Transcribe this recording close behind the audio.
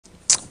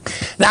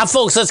Now,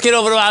 folks, let's get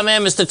over to our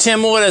man, Mr.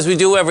 Tim Wood, as we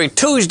do every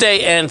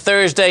Tuesday and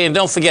Thursday. And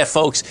don't forget,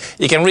 folks,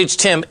 you can reach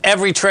Tim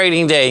every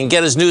trading day and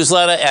get his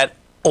newsletter at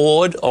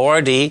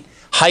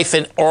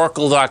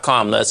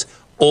ord-oracle.com. That's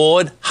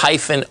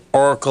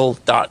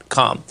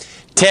ord-oracle.com.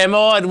 Tim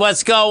Ord,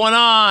 what's going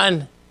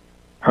on?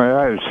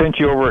 I sent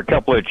you over a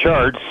couple of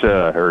charts,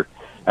 or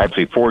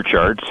actually 4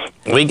 charts.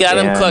 We got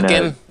them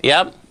cooking.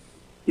 Yep.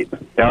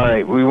 All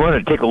right. We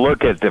want to take a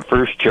look at the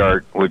first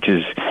chart, which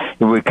is,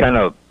 we kind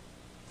of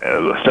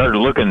started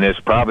looking at this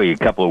probably a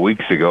couple of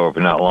weeks ago, if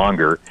not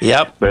longer.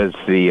 Yep. But it's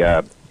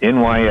the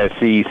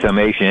NYSE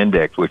Summation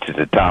Index, which is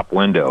the top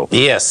window.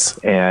 Yes.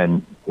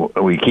 And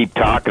we keep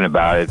talking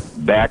about it.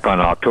 Back on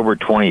October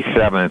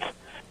 27th,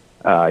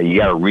 you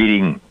got a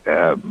reading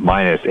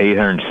minus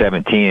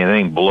 817.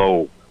 Anything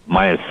below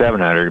minus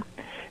 700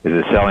 is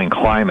a selling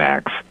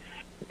climax.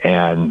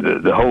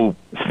 And the whole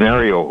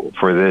scenario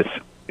for this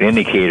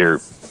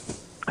indicator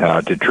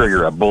to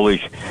trigger a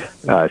bullish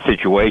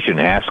situation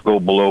has to go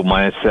below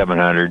minus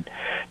 700.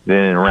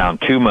 Then in around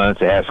 2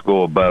 months, it has to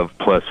go above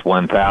plus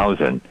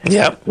 1,000.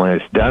 Yep. When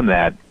it's done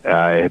that,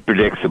 it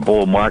predicts a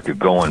bull market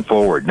going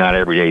forward. Not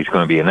every day is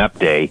going to be an up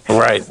day.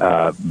 Right.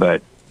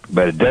 But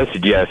it does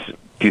suggest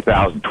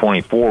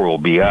 2024 will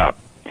be up.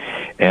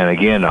 And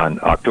again, on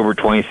October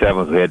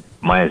 27th, we had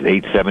minus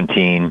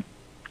 817.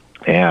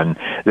 And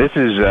this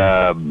is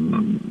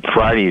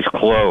Friday's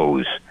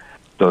close.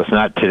 So it's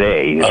not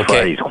today. It's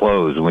Friday's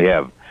close. And we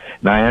have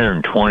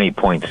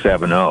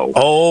 920.70.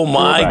 Oh,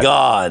 my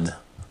God.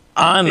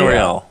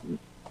 Unreal. Yeah.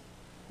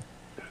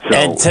 So,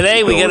 and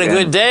today we get a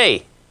good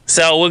day.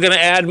 So we're going to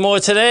add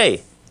more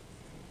today.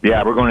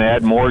 Yeah, we're going to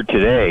add more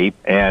today.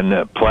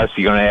 And plus,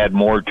 you're going to add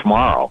more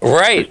tomorrow.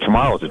 Right.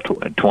 Tomorrow's the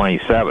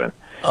 27th.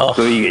 Oh.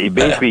 So you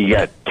basically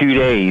got 2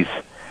 days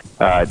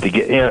to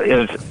get,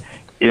 is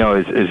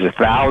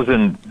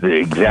 1,000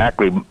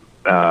 exactly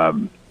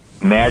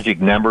magic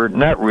number?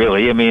 Not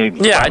really. I mean,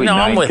 yeah, probably no,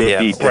 I'm with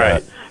you.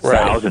 Right.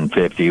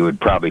 1,050 would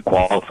probably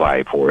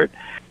qualify for it.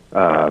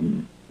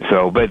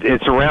 But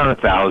it's around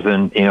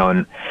 1,000,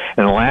 and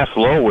the last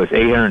low was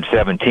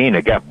 817.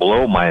 It got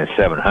below minus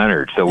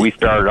 700. So we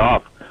started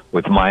off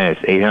with minus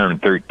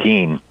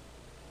 813.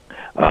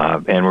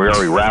 And we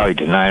already rallied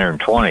to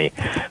 920.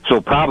 So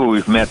probably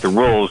we've met the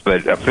rules,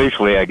 but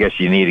officially I guess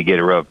you need to get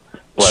it up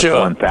plus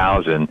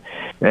 1,000.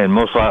 And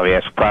most likely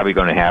that's probably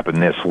going to happen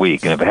this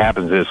week. And if it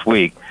happens this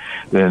week,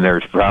 then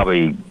there's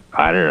probably,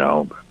 I don't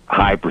know,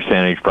 high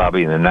percentage,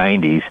 probably in the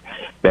 90s,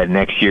 that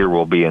next year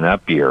will be an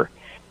up year.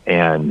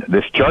 And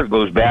this chart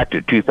goes back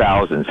to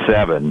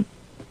 2007,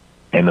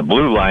 and the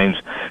blue lines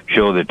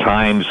show the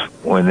times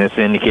when this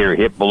indicator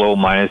hit below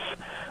minus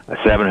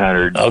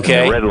 700. Okay.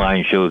 And the red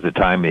line shows the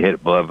time it hit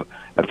above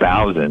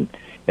 1,000.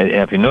 And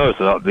if you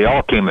notice, they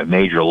all came at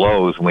major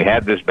lows. And we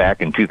had this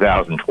back in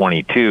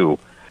 2022.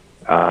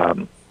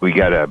 We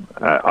got a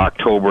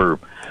October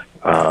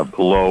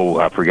low.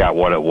 I forgot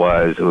what it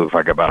was. It was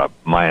like about a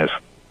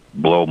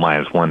below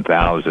minus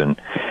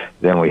 1,000.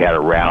 Then we had a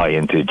rally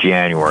into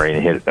January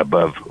and hit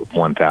above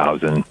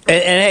 1,000. And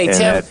hey,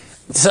 Tim,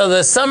 so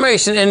the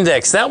summation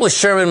index, that was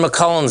Sherman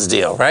McCullen's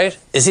deal, right?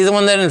 Is he the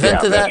one that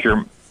invented that?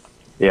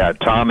 Yeah,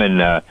 Tom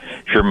and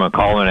Sherman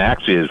McCullen,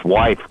 actually his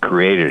wife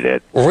created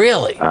it.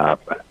 Really?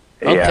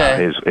 Yeah,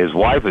 his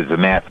wife is a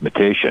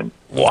mathematician.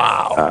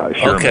 Wow.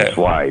 Sherman's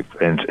wife.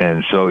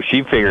 And so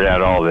she figured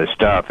out all this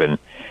stuff, and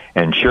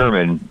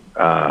Sherman,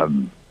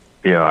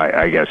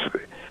 I guess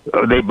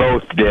they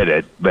both did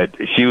it, but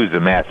she was a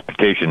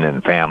mathematician in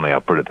the family, I'll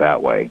put it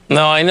that way.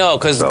 No, I know,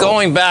 because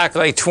going back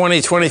like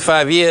 20,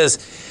 25 years,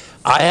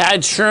 I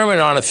had Sherman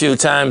on a few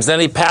times, then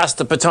he passed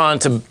the baton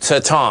to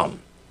Tom.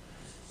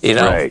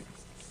 Right.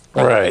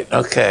 Right.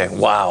 Okay.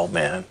 Wow,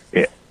 man.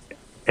 Yeah.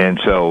 And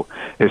so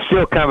it's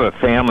still kind of a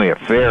family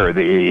affair.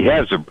 He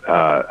has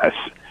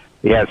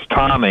he has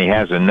Tom, and he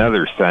has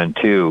another son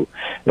too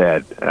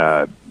that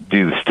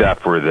do the stuff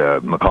for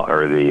the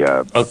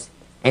McCullen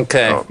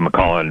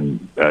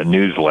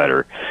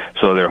newsletter.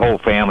 So their whole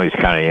family's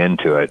kind of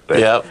into it.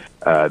 But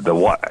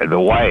the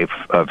wife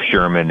of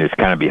Sherman is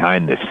kind of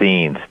behind the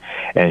scenes,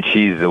 and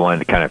she's the one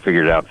that kind of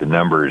figured out the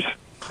numbers,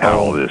 how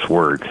all this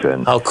works.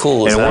 And how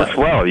cool is that? And it works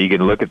well. You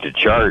can look at the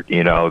chart.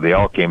 They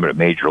all came at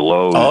major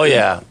lows. Oh,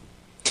 yeah.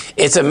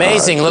 It's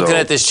amazing looking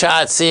at this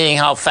chart, seeing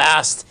how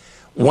fast,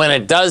 when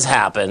it does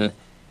happen,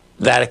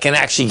 that it can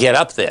actually get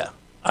up there.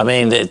 I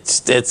mean,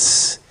 but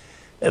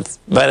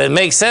it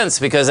makes sense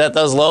because at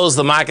those lows,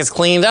 the market's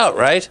cleaned out,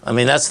 right? I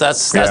mean, that's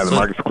the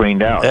market's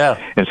cleaned out. Yeah.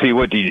 And see,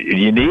 what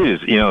you need is,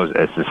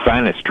 it's a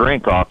sign of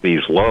strength off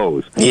these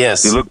lows.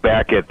 Yes. You look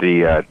back at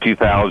the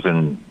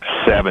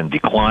 2007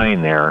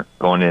 decline there,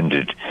 going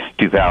into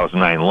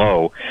 2009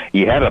 low,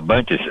 you had a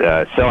bunch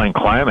of selling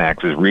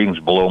climaxes, readings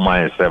below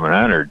minus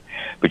 700,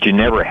 but you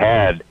never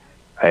had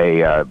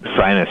a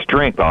sign of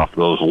strength off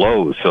those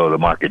lows, so the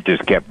market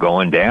just kept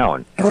going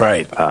down.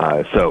 Right.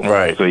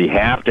 So you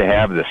have to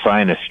have the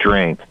sign of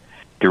strength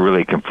to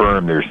really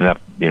confirm there's enough,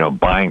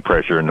 buying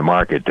pressure in the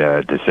market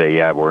to say,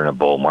 yeah, we're in a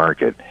bull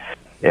market.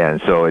 And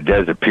so it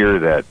does appear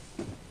that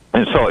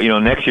And so,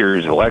 next year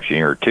is election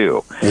year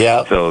too.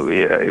 Yeah. So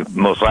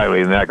most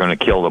likely they're not going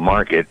to kill the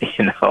market,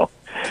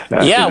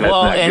 Yeah,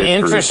 well, and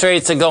interest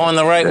rates are going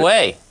the right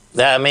way.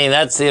 I mean,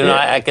 that's,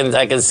 I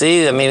can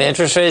see,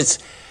 interest rates,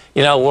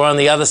 we're on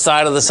the other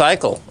side of the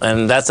cycle.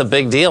 And that's a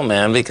big deal,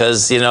 man,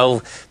 because,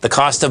 the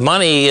cost of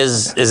money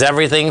is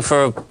everything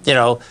for,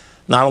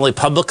 not only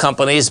public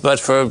companies, but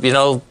for,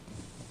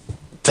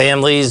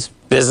 families,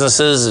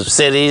 businesses,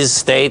 cities,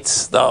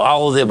 states,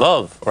 all of the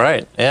above.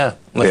 Right. Yeah.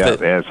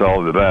 It's all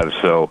of the above.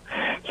 So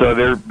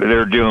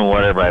they're doing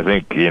whatever. I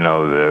think,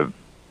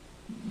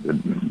 the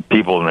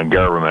people in the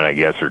government, I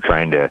guess, are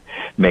trying to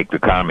make the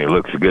economy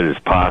look as good as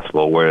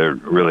possible, whether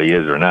it really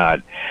is or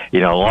not.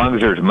 As long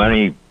as there's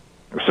money,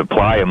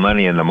 supply of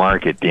money in the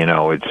market,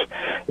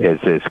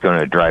 it's going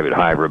to drive it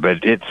higher.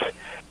 But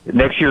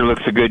next year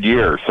looks a good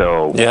year.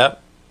 So yeah.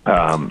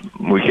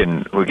 We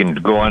can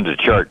go on to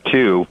chart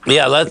 2.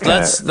 Yeah, let's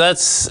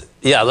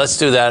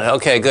do that.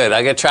 Okay, good.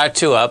 I got chart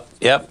 2 up.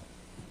 Yep.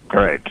 All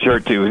right,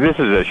 chart 2. This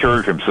is a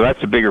short term, so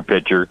that's a bigger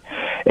picture.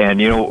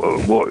 And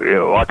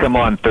I'll come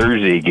on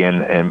Thursday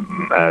again, and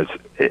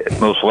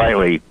most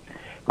likely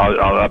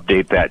I'll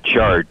update that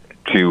chart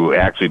to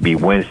actually be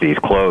Wednesday's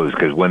close,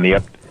 because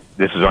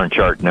this is on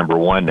chart number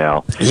 1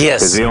 now.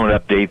 Yes. Because they don't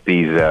update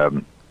these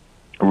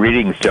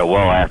readings till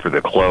well after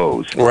the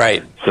close.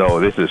 Right. So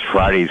this is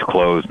Friday's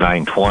close,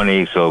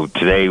 9:20. So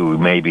today we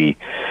may be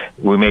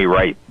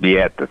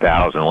at the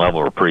 1,000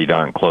 level. We're pretty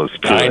darn close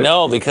to it. I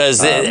know,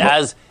 because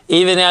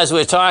even as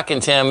we're talking,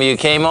 Tim, you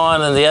came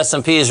on and the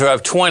S&Ps are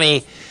up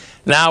 20.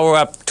 Now we're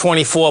up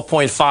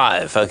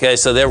 24.5. Okay,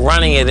 so they're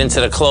running it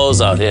into the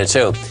close out here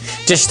too.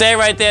 Just stay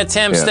right there,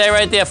 Tim. Yeah. Stay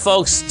right there,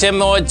 folks. Tim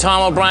Moore,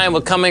 Tom O'Brien.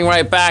 We're coming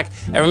right back.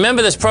 And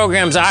remember, this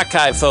program's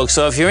archived, folks.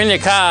 So if you're in your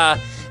car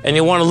and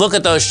you want to look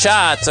at those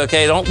charts,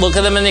 okay, don't look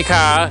at them in your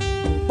car.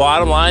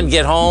 Bottom line,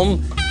 get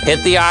home,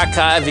 hit the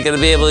archive. You're going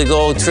to be able to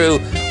go through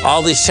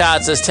all these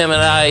charts as Tim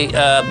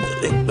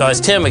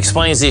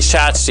explains these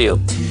charts to you.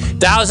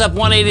 Dow's up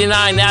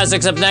 189,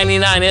 Nasdaq's up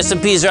 99,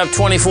 S&Ps are up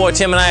 24.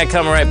 Tim and I are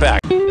coming right back.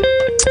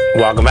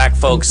 Welcome back,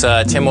 folks.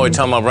 Tim Ward,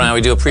 Tom O'Brien.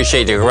 We do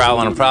appreciate you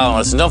growling and prowling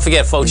us. And don't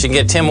forget, folks, you can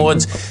get Tim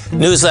Ward's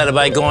newsletter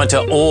by going to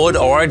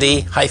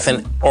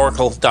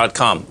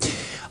ord-oracle.com.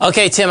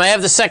 Okay, Tim, I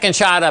have the second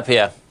chart up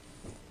here.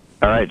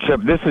 All right, so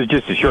this is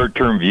just a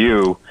short-term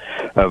view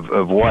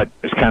of what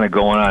is kind of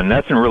going on.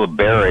 Nothing really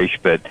bearish,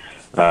 but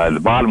the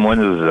bottom one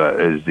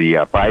is the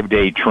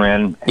 5-day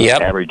trend,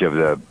 average of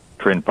the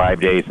trend 5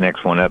 days.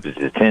 Next one up is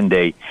the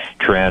 10-day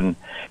trend.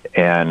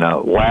 And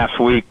last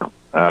week,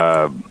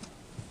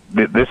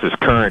 this is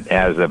current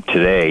as of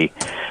today,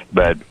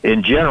 but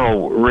in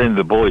general, we're in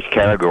the bullish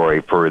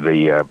category for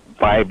the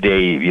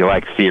 5-day. You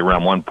like to see it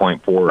around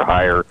 1.4 or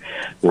higher.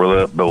 We're a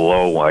little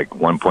below like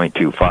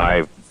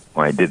 1.25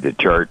 when I did the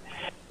chart.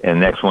 And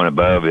next one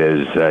above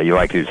is you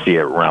like to see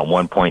it around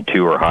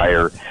 1.2 or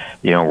higher.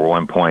 We're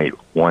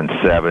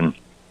 1.17.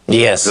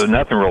 Yes. So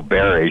nothing real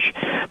bearish,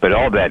 but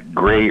all that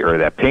gray or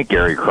that pink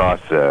area across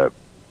the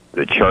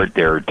chart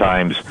there are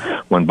times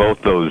when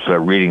both those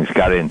readings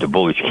got into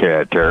bullish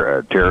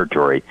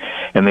territory,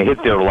 and they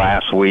hit there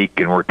last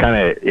week, and we're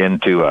kind of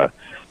into a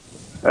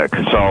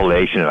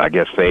consolidation, I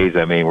guess, phase.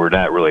 I mean, we're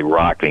not really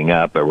rocketing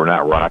up, but we're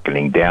not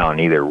rocketing down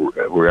either.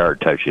 We are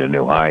touching a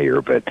new high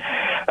here, but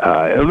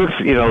it looks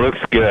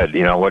good.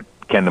 What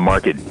can the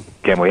market?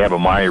 Can we have a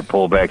minor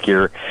pullback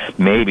here?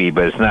 Maybe,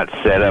 but it's not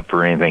set up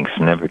for anything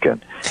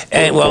significant.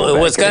 And well,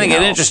 what's going to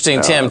get interesting,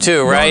 Tim,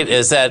 too, right?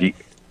 Is that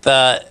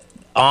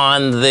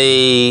on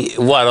the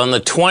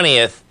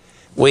 20th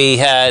we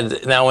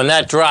had, now when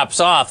that drops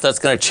off, that's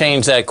going to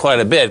change that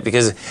quite a bit,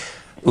 because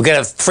we're going to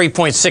have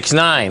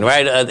 3.69,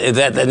 right?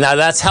 Now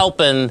that's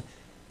helping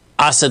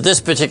us at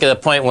this particular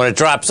point. When it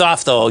drops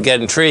off, though, it'll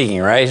get intriguing,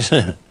 right?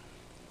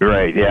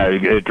 Right, yeah,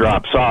 it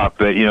drops off,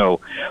 but,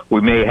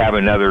 we may have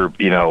another, a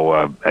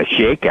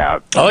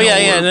shakeout. Oh,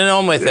 yeah, no,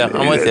 I'm with you.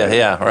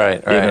 Yeah,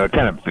 right.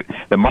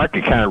 The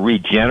market kind of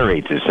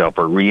regenerates itself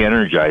or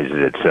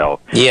re-energizes itself.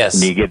 Yes.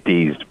 And you get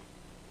these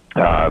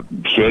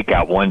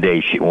shakeout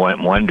one-day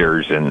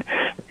wonders, and,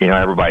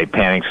 everybody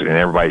panics and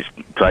everybody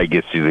tries to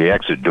get through the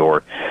exit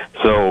door.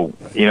 So,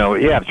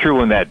 true,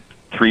 when that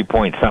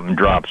 3-point-something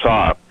drops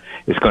off,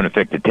 it's going to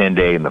affect the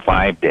 10-day and the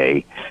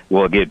 5-day.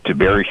 We'll get to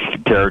bearish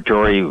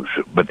territory,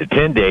 but the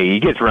 10-day,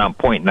 he gets around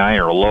 0.9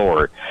 or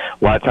lower.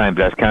 A lot of times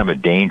that's kind of a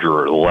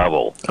danger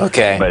level.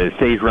 Okay. But it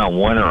stays around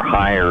 1 or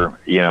higher,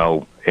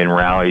 in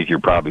rallies, you're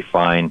probably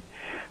fine.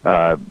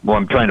 What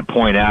I'm trying to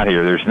point out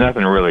here, there's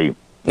nothing really...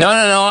 No,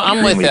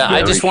 I'm with you.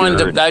 I just wanted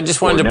to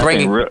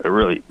bring it...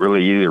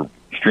 really either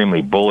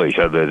extremely bullish,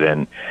 other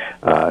than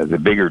the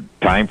bigger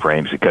time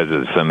frames, because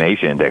of the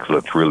summation index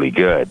looks really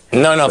good.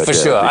 No, but, for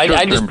sure.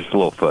 I just a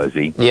little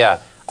fuzzy. Yeah,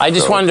 I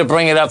just wanted to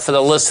bring it up for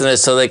the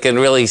listeners so they can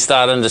really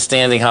start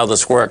understanding how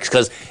this works,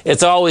 because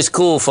it's always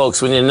cool,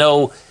 folks, when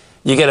you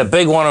get a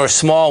big one or a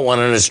small one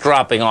and it's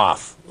dropping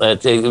off.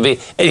 What's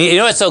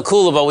so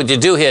cool about what you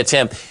do here,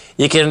 Tim?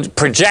 You can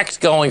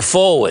project going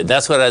forward.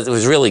 That's what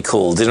was really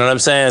cool. Do you know what I'm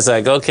saying? It's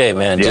like, okay,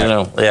 man.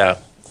 Yeah.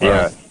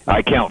 Yeah.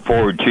 I count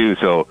forward too,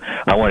 so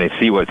I want to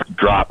see what's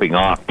dropping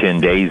off 10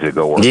 days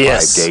ago or 5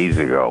 days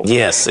ago.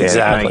 Yes, exactly. And it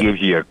kind of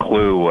gives you a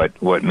clue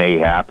what may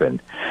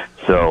happen.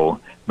 So,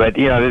 but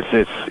this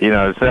is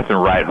there's nothing to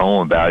write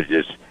home about. It's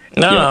just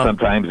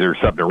sometimes there's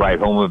something to write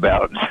home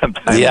about, and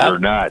sometimes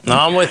there's not. No,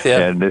 I'm with you.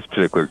 In this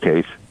particular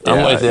case,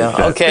 I'm with you.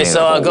 Okay,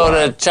 so I'll go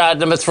to chart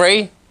number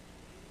 3.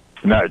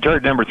 Now,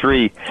 chart number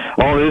 3,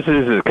 all this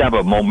is kind of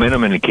a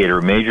momentum indicator.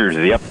 It measures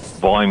the up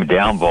volume,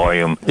 down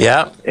volume,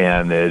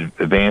 and the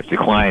advanced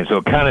decline. So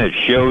it kind of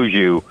shows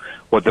you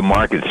what the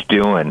market's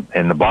doing.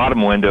 And the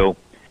bottom window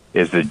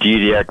is the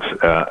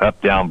GDX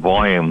up-down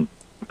volume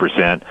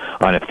percent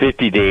on a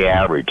 50-day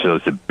average. So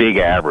it's a big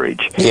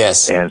average.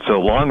 Yes. And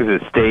so long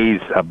as it stays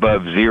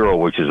above 0,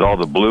 which is all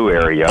the blue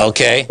area,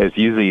 it's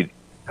usually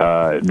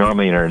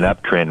normally in an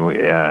uptrend.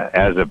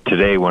 As of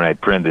today, when I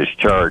print this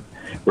chart,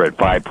 we're at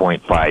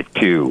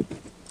 5.52.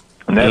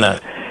 And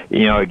that's,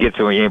 it gets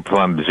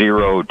from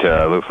 0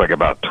 to looks like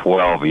about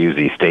 12. It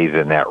usually stays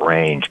in that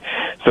range.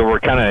 So we're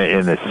kind of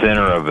in the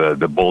center of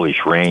the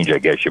bullish range, I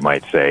guess you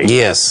might say.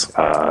 Yes.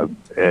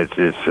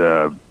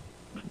 It's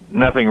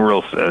nothing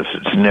real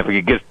significant.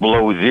 It gets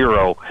below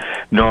 0.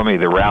 Normally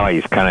the rally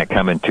is kind of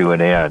coming to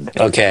an end.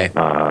 Okay.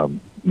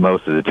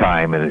 Most of the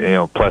time.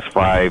 And, plus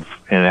 5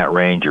 in that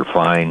range, you're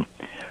fine.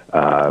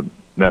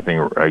 Nothing,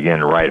 again,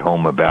 to write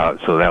home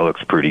about, so that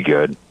looks pretty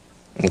good.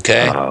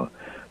 Okay.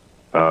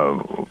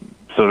 So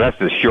that's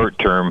the short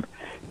term.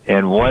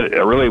 And what I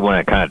really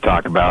want to kind of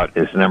talk about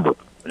is number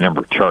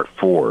chart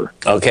 4.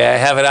 Okay, I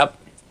have it up.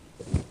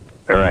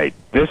 All right.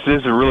 This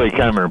is really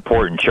kind of an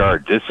important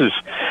chart. This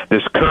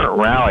current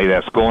rally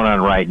that's going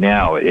on right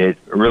now, it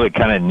really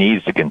kind of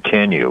needs to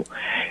continue.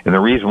 And the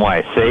reason why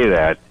I say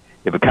that,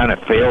 if it kind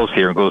of fails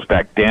here and goes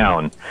back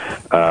down,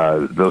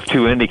 those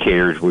two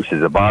indicators, which is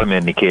the bottom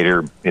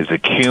indicator, is a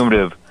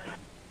cumulative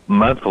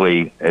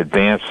monthly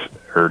advance,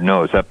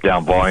 it's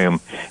up-down volume,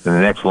 and the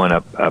next one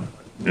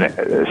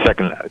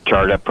second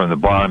chart up from the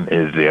bottom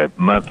is the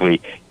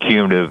monthly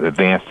cumulative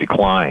advance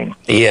decline.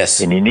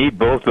 Yes. And you need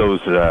both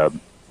those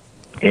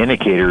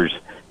indicators,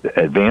 the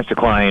advance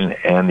decline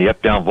and the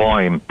up-down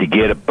volume, to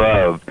get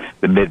above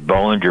the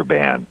mid-Bollinger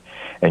Band.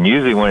 And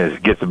usually when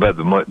it gets above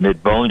the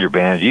mid-Bollinger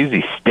Band, it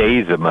usually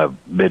stays above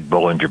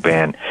mid-Bollinger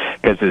Band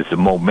because it's a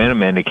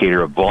momentum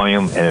indicator of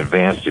volume and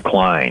advanced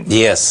decline.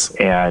 Yes.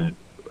 And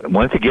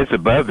once it gets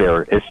above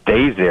there, it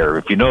stays there.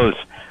 If you notice,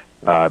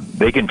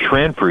 they can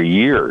trend for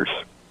years.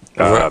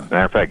 Matter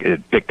of fact,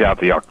 it picked out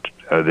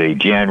the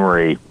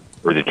January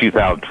or the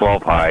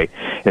 2012 high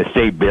and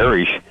stayed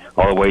bearish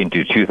all the way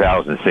into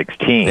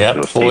 2016. Yep,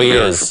 so 4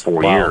 years.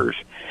 For 4 years.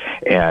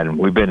 And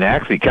we've been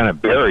actually kind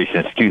of bearish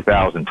since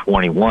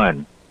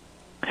 2021.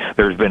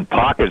 There's been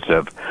pockets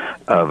of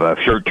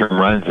short-term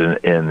runs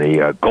in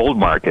the gold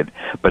market,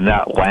 but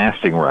not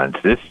lasting runs.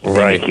 This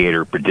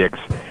indicator predicts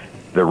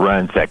the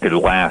runs that could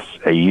last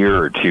a year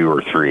or 2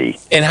 or 3.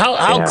 And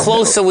how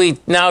close are we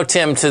now,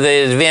 Tim, to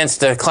the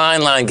advanced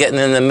decline line getting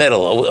in the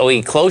middle? Are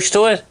we close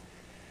to it?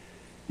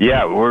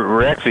 Yeah,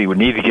 we're actually, we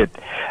need to get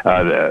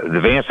the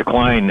advanced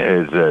decline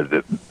is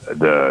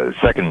the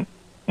second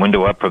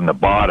window up from the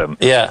bottom.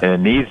 Yeah. And it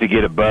needs to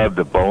get above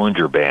the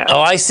Bollinger Band. Oh,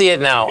 I see it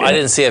now. Yeah. I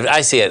didn't see it.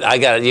 I see it. I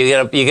got it. You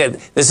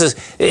get this is,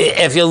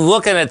 if you're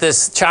looking at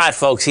this chart,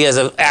 folks, he has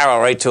an arrow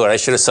right to it. I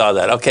should have saw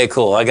that. Okay,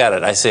 cool. I got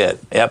it. I see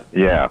it. Yep.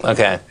 Yeah.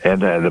 Okay.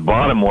 And the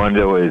bottom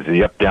window is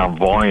the up-down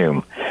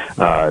volume.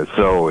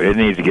 So it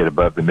needs to get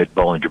above the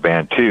mid-Bollinger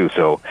Band too.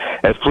 So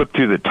let's flip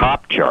to the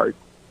top chart.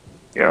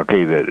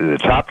 Okay, the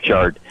top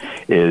chart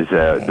is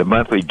the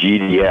monthly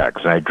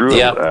GDX. And I drew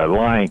a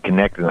line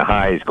connecting the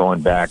highs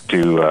going back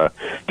to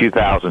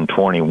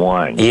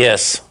 2021.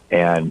 Yes.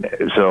 And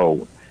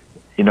so,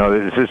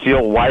 this is the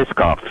old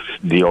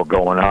Weisskopf deal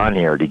going on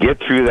here. To get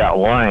through that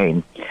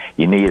line,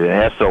 you need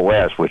an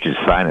SOS, which is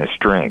sign of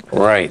strength.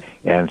 Right.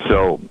 And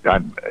so,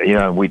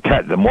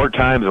 the more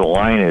times the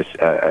line is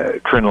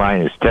trend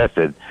line is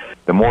tested,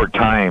 the more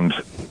times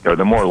or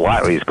the more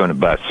likely it's going to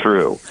bust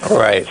through.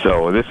 Right.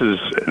 So this is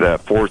the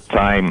 4th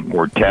time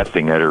we're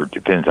testing it, or it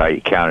depends how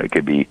you count it. It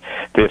could be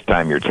 5th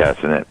time you're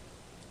testing it.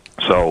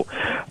 So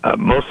at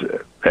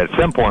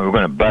some point we're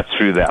going to bust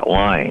through that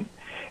line,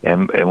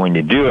 and when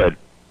you do it,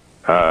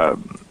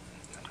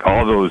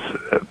 all those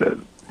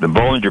the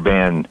Bollinger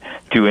Band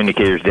 2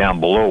 indicators down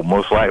below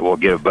most likely will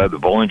get above the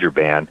Bollinger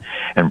Band,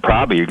 and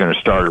probably you're going to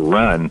start a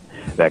run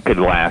that could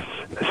last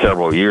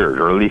several years,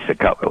 or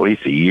at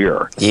least a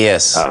year.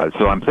 Yes.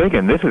 So I'm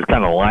thinking this is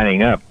kind of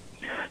lining up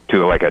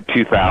to like a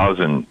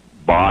 2000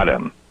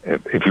 bottom,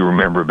 if you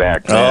remember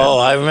back then. Oh,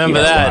 I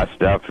remember that.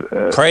 Stuff,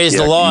 Praise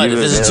the Lord. If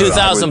this is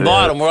 2000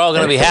 bottom, we're all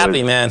going to be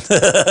happy, man.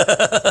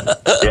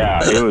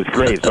 Yeah, it was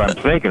great. So I'm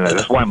thinking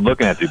that's why I'm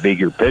looking at the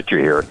bigger picture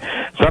here.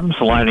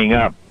 Something's lining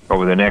up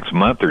over the next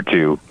month or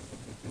two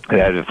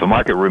that if the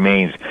market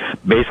remains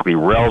basically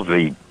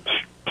relatively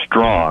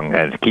strong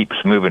and it keeps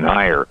moving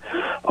higher,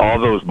 all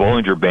those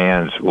Bollinger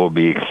Bands will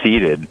be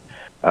exceeded.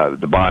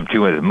 The bottom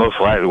 2 is most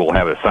likely will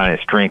have a sign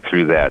of strength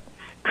through that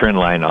trend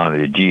line on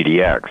the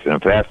GDX. And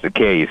if that's the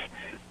case,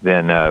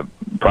 then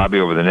probably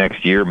over the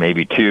next year,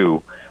 maybe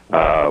 2,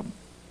 a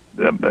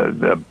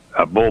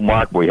bull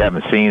market we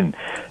haven't seen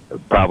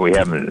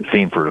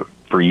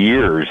for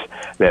years.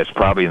 That's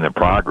probably in the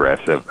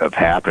progress of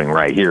happening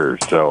right here.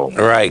 So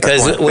right,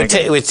 because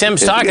with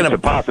Tim's talking about, it's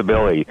a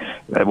possibility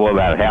that will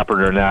that happen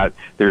or not.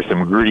 There's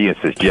some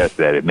ingredients that suggest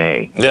that it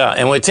may. Yeah,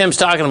 and what Tim's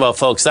talking about,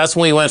 folks, that's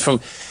when we went from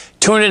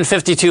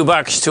 $252 to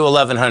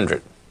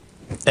 $1,100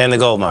 in the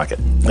gold market.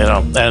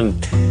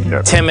 And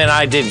Tim and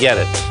I did get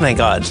it. Thank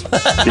God.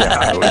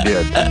 Yeah, we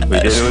did.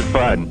 It was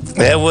fun.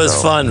 It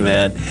was fun,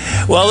 man.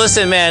 Well,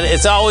 listen, man,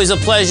 it's always a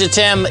pleasure,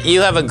 Tim.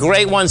 You have a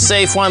great one,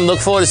 safe one. Look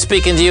forward to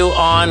speaking to you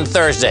on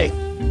Thursday.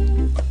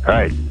 All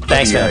right.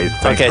 Thanks, man.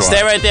 Thanks okay,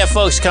 stay right there,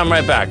 folks. Come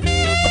right back.